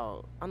 and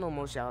y'all, I know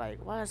most y'all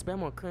like, why is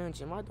Bama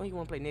crunching? Why don't he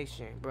want to play next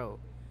gen, bro?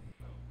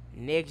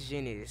 Next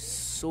gen is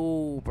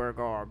super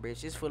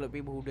garbage. It's full of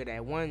people who do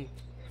that one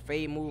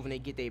fade move and they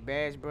get their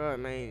badge, bro.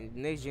 Man,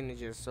 next gen is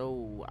just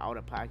so out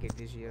of pocket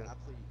this year.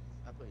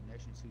 I played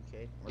Next Gen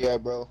 2K. Yeah,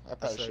 bro. I I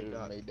probably swear to should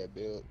have God, made that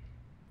build.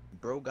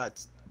 bro got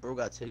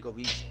takeover.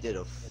 He did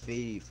a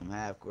fade from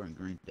half court and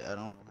green. I don't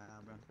know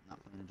how, bro. Not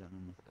playing the no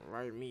more.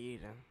 Right, me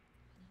either.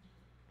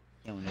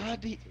 Yeah, when How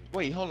Next Gen did? 2K.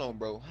 Wait, hold on,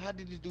 bro. How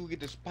did this dude get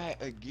the spot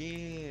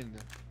again?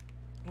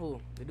 Who?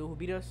 The dude who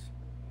beat us?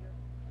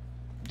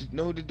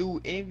 No, the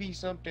dude envy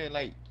something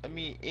like. I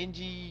mean,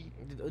 NG,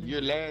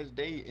 your last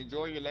day.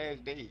 Enjoy your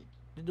last day,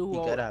 The dude who He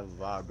al- gotta have a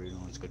vibrator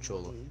on his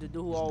controller. the dude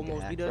who This nigga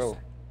almost hack. beat us. bro.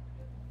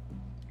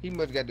 He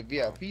must got the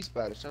VIP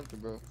spot or something,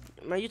 bro.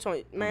 Man, you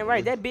told man,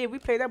 right? That big, we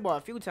played that ball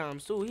a few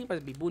times too. He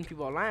must be booting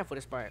people online for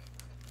the spot.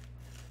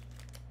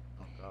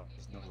 Oh god,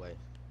 there's no way.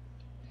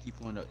 Keep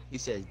going up. He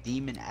says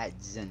demon at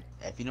Zen.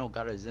 If you don't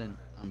got a Zen,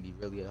 I'm gonna be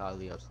really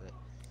highly upset.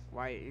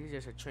 Right? He's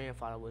just a trend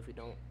follower if you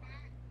don't.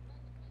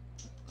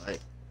 Like,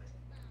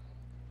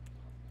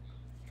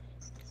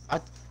 I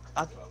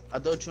I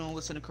thought you don't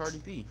listen to Cardi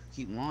B.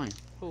 Keep lying.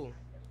 Who?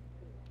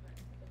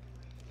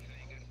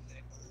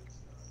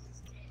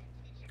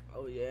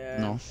 Oh yeah.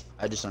 No,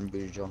 I just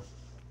unmuted Joe.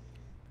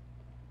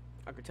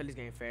 I could tell this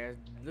game fast.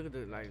 Look at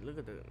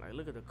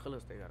the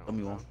colors they got on. Let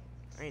me bro. one.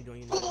 I ain't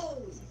doing you nothing.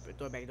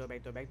 Throw it back, throw it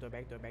back, throw it back, throw it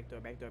back, throw it back, throw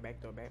it back, throw it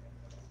back, throw it back.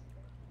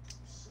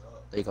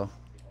 There you go.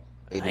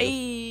 There you go.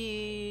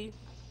 Hey,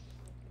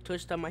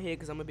 touched on my head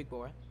because I'm a big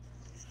boy.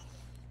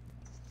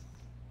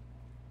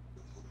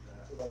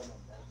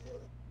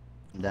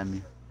 Damn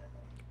me.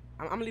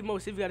 I'm gonna leave him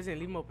open. See if you got his in.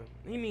 Leave him open.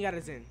 He mean got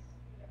his in.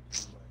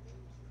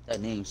 That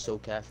name's so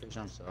catfish.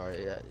 I'm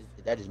sorry.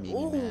 That just made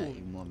me mad.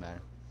 Even more mad.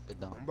 Good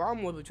dog. Bro,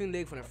 I'm more between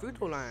legs from the free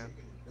throw line.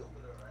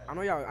 I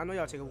know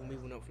y'all take over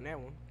moving up from that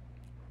one.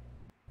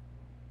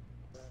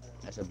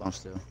 That's a bump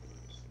still.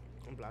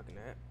 I'm blocking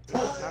that.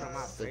 Not in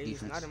my Good face.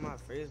 defense. Not in my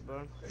face,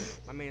 bro.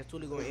 My man's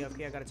totally going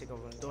AFK. I gotta take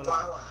over the door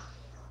line.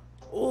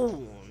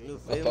 Ooh, you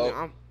feel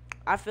me?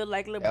 I feel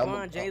like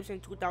LeBron James in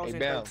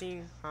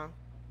 2013, huh?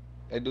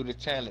 They do the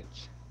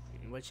challenge.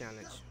 What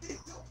challenge?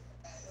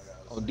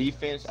 On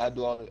defense, I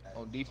do all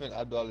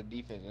the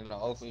defense, and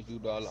on offense, you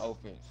do all the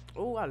offense.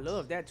 Oh, I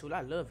love that tool.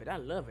 I love it. I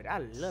love it. I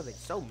love it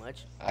so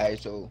much. Alright,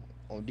 so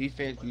on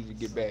defense, you just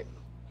get back.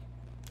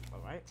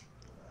 Alright.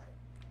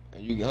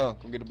 And you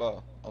come get the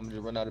ball. I'm gonna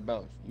just run out of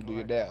bounds. You do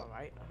your dab.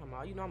 Alright.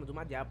 You know I'm gonna do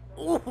my job.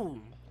 Ooh.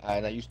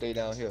 Alright, now you stay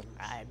down here.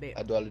 I bet.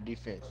 I do all the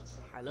defense.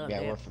 I love You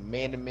gotta that. run from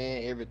man to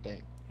man,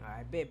 everything.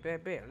 I bet.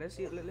 Let's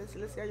see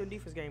how your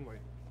defense game work.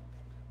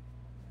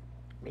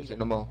 Let's say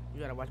no more.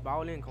 You gotta watch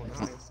ball in corner.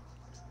 Huh?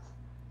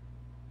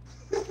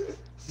 I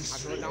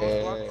throw it down,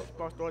 Yeah.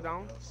 Sparks throw it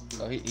down.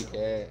 Oh,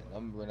 yeah,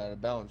 I'm gonna run out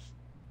of bounds.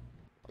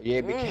 Oh,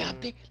 yeah, big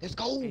captain. Let's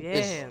go.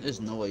 Yeah.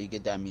 There's no way you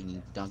get that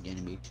many dunk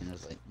animation.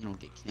 It's like you don't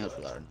get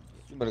canceled out of it.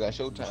 You better got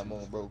Showtime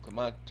on, bro. Cause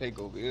my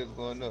takeover is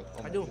going up.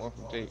 I'm I do. One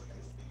from take.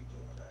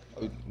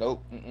 Oh,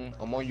 nope.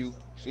 I'm on you.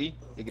 See?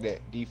 Look at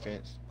that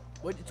defense.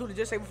 What Tula,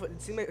 just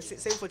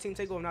save for team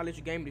takeover and I'll let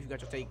you game it if you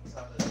got your take.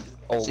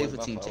 Oh, Save wait, for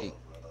my team fault. take.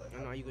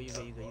 No, you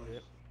good.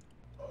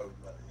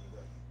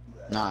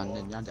 Nah,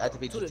 I have to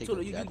be Tula, take Tula,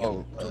 over. you Back.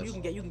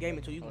 can you can game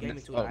it too. You can game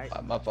it too, alright?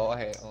 My fault. I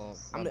had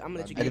I'm gonna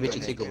let you I have to game be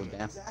it. take over,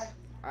 man.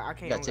 I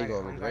can't. You got I don't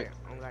takeover, got right? it.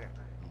 I don't got it.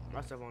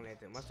 My stuff on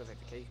that. My stuff at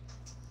the case.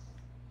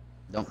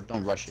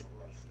 Don't rush it.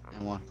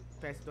 And one.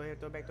 Pass it. Throw it.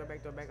 Throw back.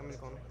 I'm in the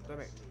corner. Throw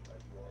back.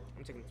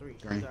 I'm taking three.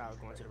 I Green. thought I was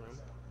going to the rim.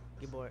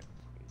 Get boy.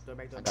 Throw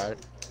back. I got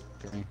it.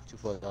 Green. 2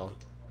 for $1.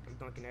 I'm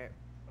dunking that.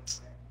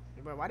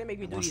 Bro, why they make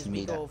me do Wants these to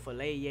meet big old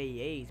filet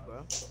yays,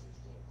 bro?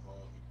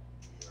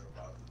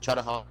 Try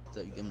to hop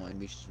that you get more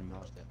animations from your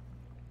house there.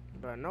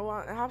 Bro, no,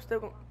 I'm still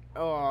going.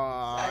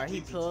 Oh,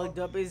 he plugged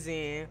up his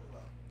in.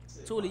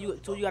 Tula, you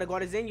gotta go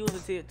to Zen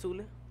use it,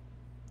 Tula.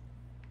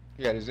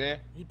 You got his in?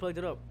 He plugged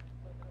it up.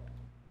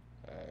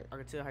 Alright. I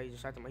can tell how you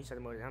just shot him. He shot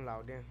him over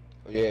unlocked then.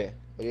 Oh, yeah.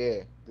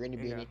 Greeny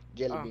Yeah. beanie.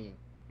 Jelly Oh. bean.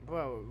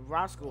 Bro,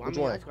 Roscoe. Which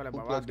I one? just call that Who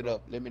by plugged it Roscoe.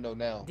 up? Let me know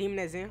now. Demon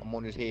that's in. I'm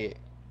on his head.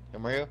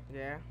 Am I here?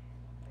 Yeah.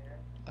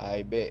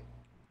 I bet.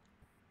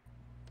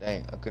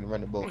 Dang, I couldn't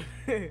run the ball.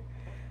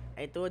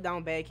 Hey, throw it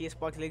down bad, kid.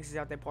 Sparks Legacy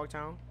out there,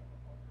 Parktown.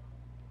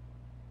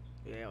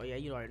 Yeah,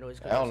 you already know it's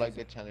I don't like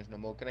that challenge no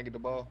more. Can I get the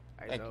ball?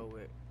 Thank you.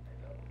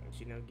 So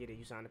you never get it.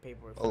 You sign the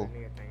paperwork for Oh. the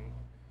nigga thing.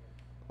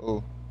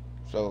 Oh,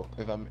 so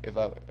if I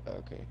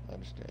okay, I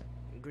understand.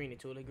 Green it,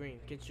 Tula. Green.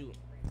 Get you.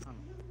 I'm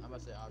about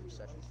to say Aubrey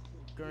Sessions.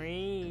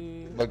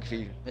 Green. Bucket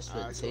season. Mr.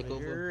 Tula,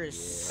 Takeover. you're Yeah.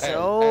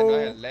 so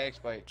I had lag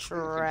spike.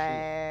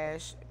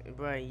 trash.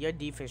 Bro, your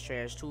defense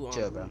trash too.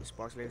 Chill, bro.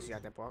 Sparks Legacy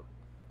out that park.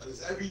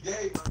 It's every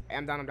day. Hey,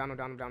 I'm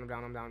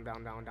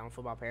down.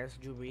 Football pass.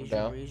 Drew Brees. I'm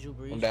down. Drew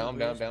Brees. I'm down,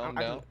 Drew Brees. down,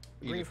 I down. can-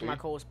 Green Easy for my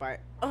three. cold spot.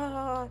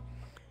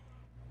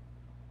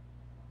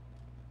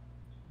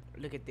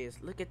 Look at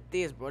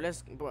this,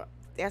 bro.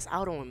 That's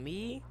out on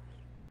me.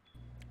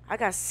 I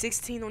got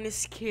 16 on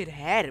this kid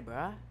head,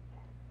 bro.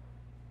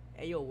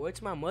 Hey, yo, word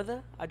to my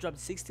mother. I dropped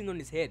 16 on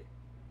his head.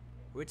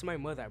 Word to my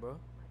mother, bro.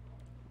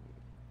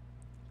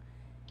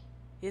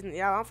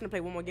 Y'all, I'm finna play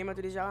one more game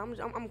after this, y'all.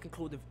 I'm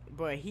conclude,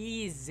 bro.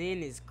 His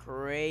Zen is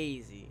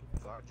crazy.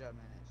 Guard job,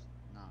 man.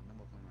 Nah, no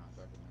more playing around.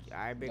 Guard job, man.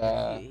 I bet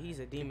Nah, he's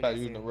a he demon. probably At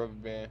using a Zen. rubber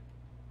band.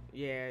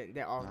 Yeah,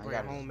 that off Nah, I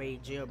brand got it. homemade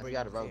I jailbreak.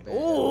 got a rubber band.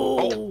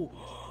 Oh.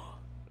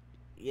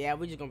 Yeah,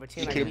 we just gonna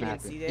pretend like He we couldn't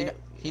didn't see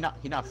that.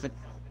 He not fin.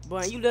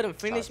 But you let him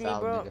finish me, Foul,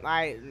 bro. nigga.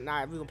 Like,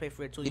 nah, we gonna play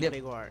for it too. He You did-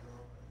 play guard.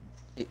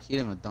 He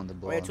didn't even dunk the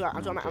ball. Oh, yeah, too. I'm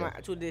He don't talking. care.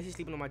 I'm too. He's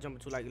sleeping on my jumper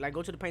too. Like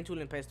go to the paint tool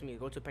and pass to me.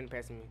 Go to the paint and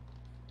pass to me.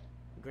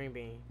 Green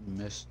bean.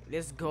 Missed.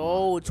 Let's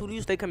go. Tulu,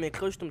 you stay coming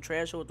clutch them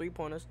trash or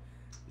 3-pointers.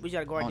 We just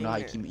gotta I guard don't them. know how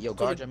you keep me. Yo,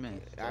 guard your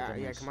man.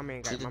 Yeah, come on,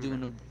 man. Good to Got do my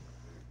in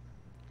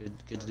the.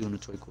 Good to do in the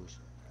toy course.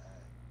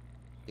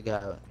 They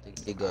got.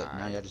 They good.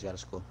 Now y'all just gotta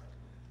score.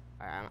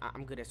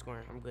 I'm good at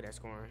scoring. I'm good at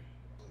scoring.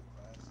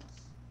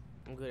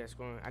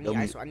 I need Don't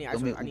ISO. me- I need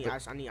don't me ISO. I need Upe.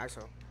 ISO. I need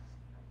ISO.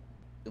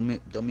 Don't me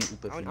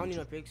Upe I don't need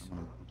no Felice. picks. I'm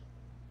gonna-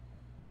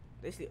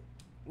 They see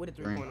with a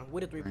Green. 3-pointer.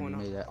 With a Green 3-pointer.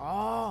 made that.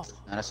 Oh.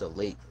 Nah, that's a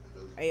late.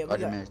 Hey, we Guard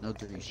your got. man. No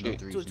threes. Shit. No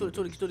threes. no Tulu,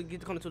 threes. get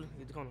the corner.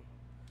 Get the corner.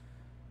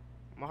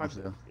 My heart.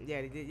 I'm sorry. Yeah,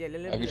 yeah. Let me Get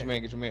do your that.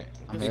 man, get your man.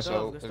 I'm Good here. stuff.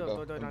 So, Good let's stuff.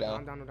 go. Go I'm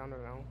down.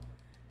 down.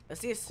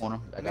 Assist. Corner.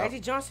 Back out.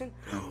 Magic Johnson.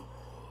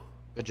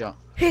 Good job.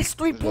 His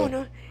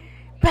 3-pointer.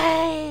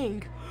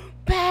 Bang!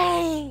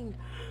 Bang!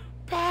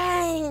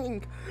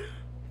 Bang!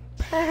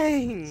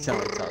 Bang! Sound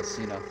like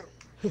Tassino.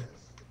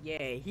 Yeah,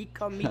 he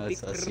come me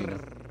That's big.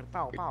 Asino.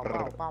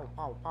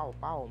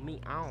 Pow. Me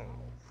on.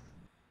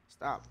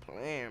 Stop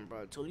playing,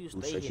 bro. Till you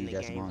Who stay said in you the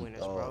that's game my winners,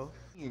 dog? bro.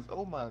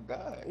 Oh my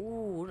god.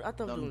 Ooh, I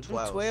thought Them them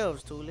 12s.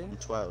 12s, Tuli.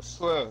 12s.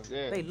 12,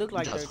 yeah. They look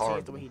like That's 13s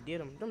hard, the way though. he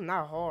did them. Them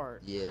not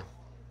hard. Yeah. Them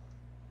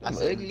I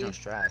said ugly. them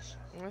just trash.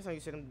 That's how you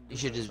said them. You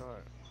should them just-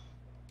 hard.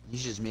 You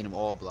should just made them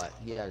all black.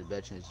 He had a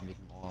bad chance to make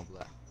them all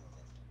black.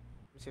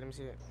 Let me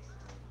see it.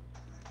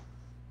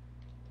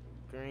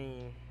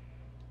 Green.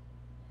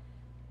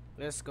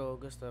 Let's go.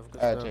 Good stuff.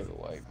 Good I'd stuff. take a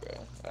white,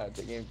 bro. I'd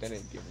take anything they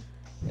give me.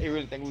 They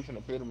really think we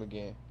finna put them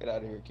again. Get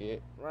out of here,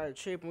 kid. Right,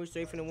 tripping. We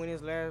straight finna win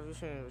this last. We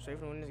straight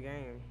finna win this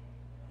game.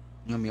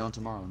 You gonna be on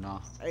tomorrow? Nah.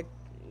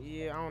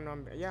 Yeah, I don't know.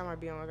 Yeah, I might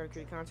be on. I gotta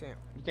create content.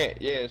 You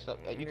can't, yeah, so,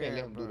 you can't Yeah,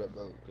 let him bro. do that,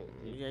 bro. 'Cause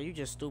Yeah, you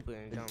just stupid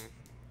and dumb.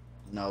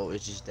 No,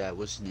 it's just that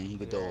what's his name? He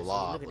could throw Yeah, a see,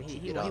 lob, look at but he,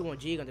 keep he, it he up. want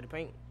jig under the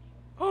paint.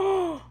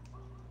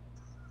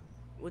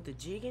 With the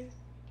jigging?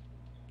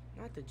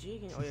 Not the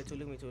jigging. Oh yeah, Tuli,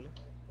 look at me, Tuli.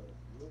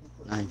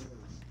 Nah, he-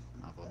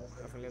 nah, bro.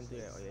 I'm finna let him do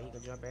that. Oh yeah, he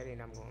can jump at it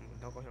and I'm going.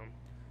 Don't go him.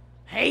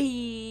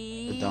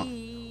 Hey. Good dunk.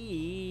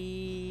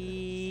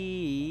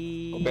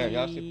 Oh, bam,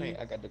 y'all see paint.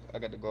 I got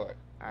the guard.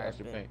 Y'all Alright,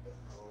 see bet. paint.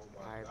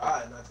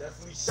 Alright, Now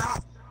definitely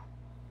shot.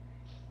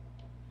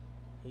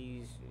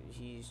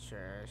 he's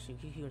trash. He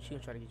gonna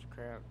try to get you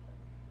crap.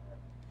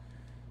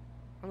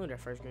 I knew that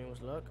first green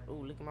was luck.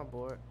 Ooh, look at my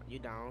board. You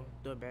down?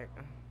 Do it back.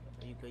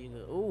 You good? You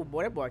good? Ooh,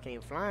 boy, that boy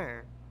came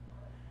flying.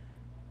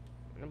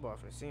 That boy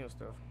finna see him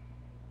stuff.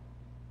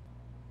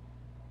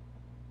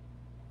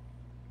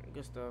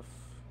 Good stuff.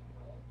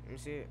 Let me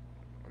see it.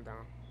 I'm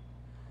down.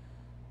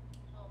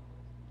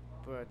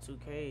 Bro,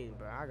 2K,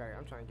 bro.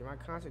 I'm trying to get my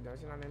contact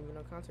dunks. You know, I'm not even getting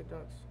no contact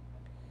dunks.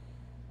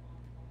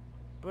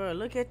 Bro,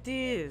 look at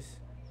this.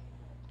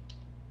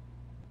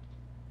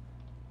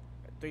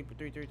 3.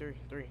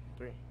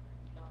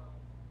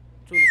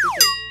 2.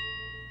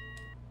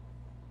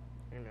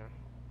 Hey, man.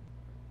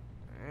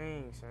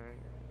 Dang, son.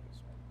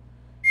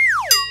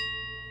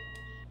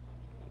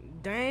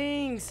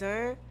 Dang,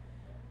 son.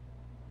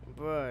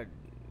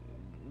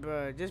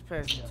 Bruh, just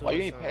pass it to Why you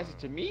me, ain't son. pass it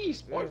to me,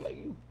 sport like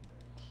you?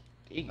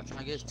 I'm trying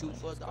to get his 2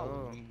 foot out.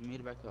 go. He made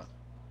it back up.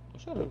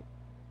 Shut up.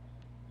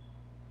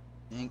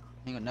 He ain't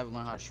gonna never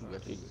learn how to shoot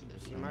after this.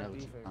 See, He'll my never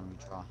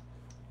defense. try.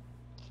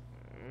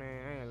 Man,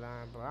 I ain't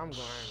lying, bro. I'm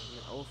going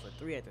 0 for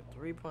 3 at the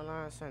 3-point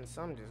line, son.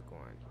 Some just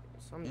going.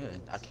 Some Yeah,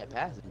 just, I kept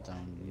passing it to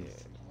him.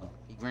 Yeah.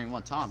 He green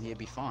one time, he'll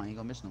be fine. He ain't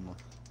gonna miss no more.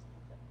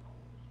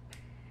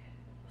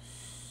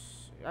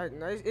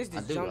 no, it's I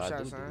this do, jump I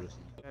shot, do son.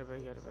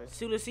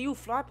 this. See you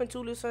flopping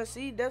to this, son.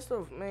 See, that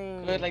stuff,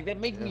 man. Cause like that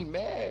make Yeah. me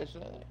mad,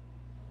 son.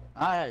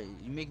 Alright,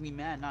 you make me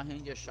mad not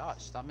hitting your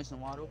shots. Stop missing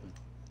wide open.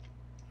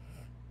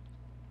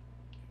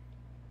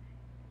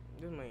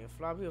 This man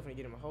flop. He finna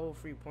get him a whole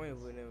free point,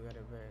 but never got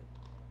it back.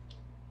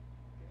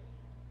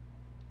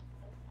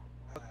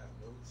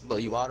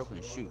 Look, you wide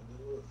open, shoot.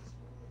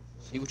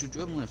 See what you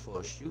dribbling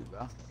for, shoot,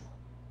 bro.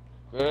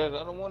 Cause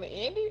I don't want to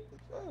end it.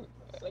 Fuck.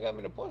 I got me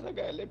in the post. I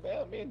gotta let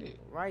Bam end it.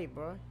 Right,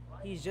 bro.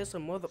 He's just a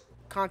mother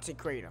content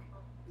creator.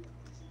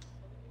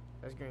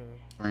 That's green.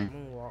 Green.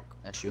 Moonwalk.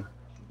 That's you.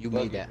 You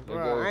made that.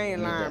 Bro, I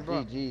ain't lying,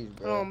 bro. GG's, Hold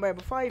bro. on, man.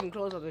 Before I even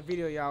close up the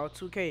video, y'all,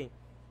 2K.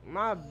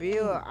 My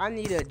bill, I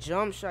need a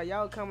jump shot.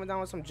 Y'all coming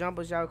down with some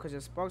jumpers, y'all, because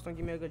if Sparks don't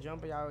give me a good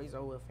jumper, y'all, he's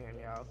over for him,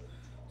 y'all.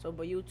 So,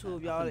 but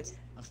YouTube, y'all.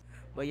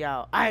 But,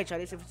 y'all, alright, y'all,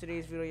 that's it for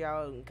today's video,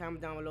 y'all.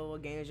 Comment down below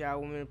what games y'all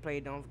want me to play.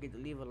 Don't forget to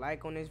leave a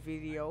like on this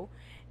video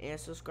and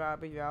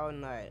subscribe if y'all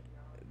not.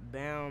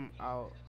 Bam out.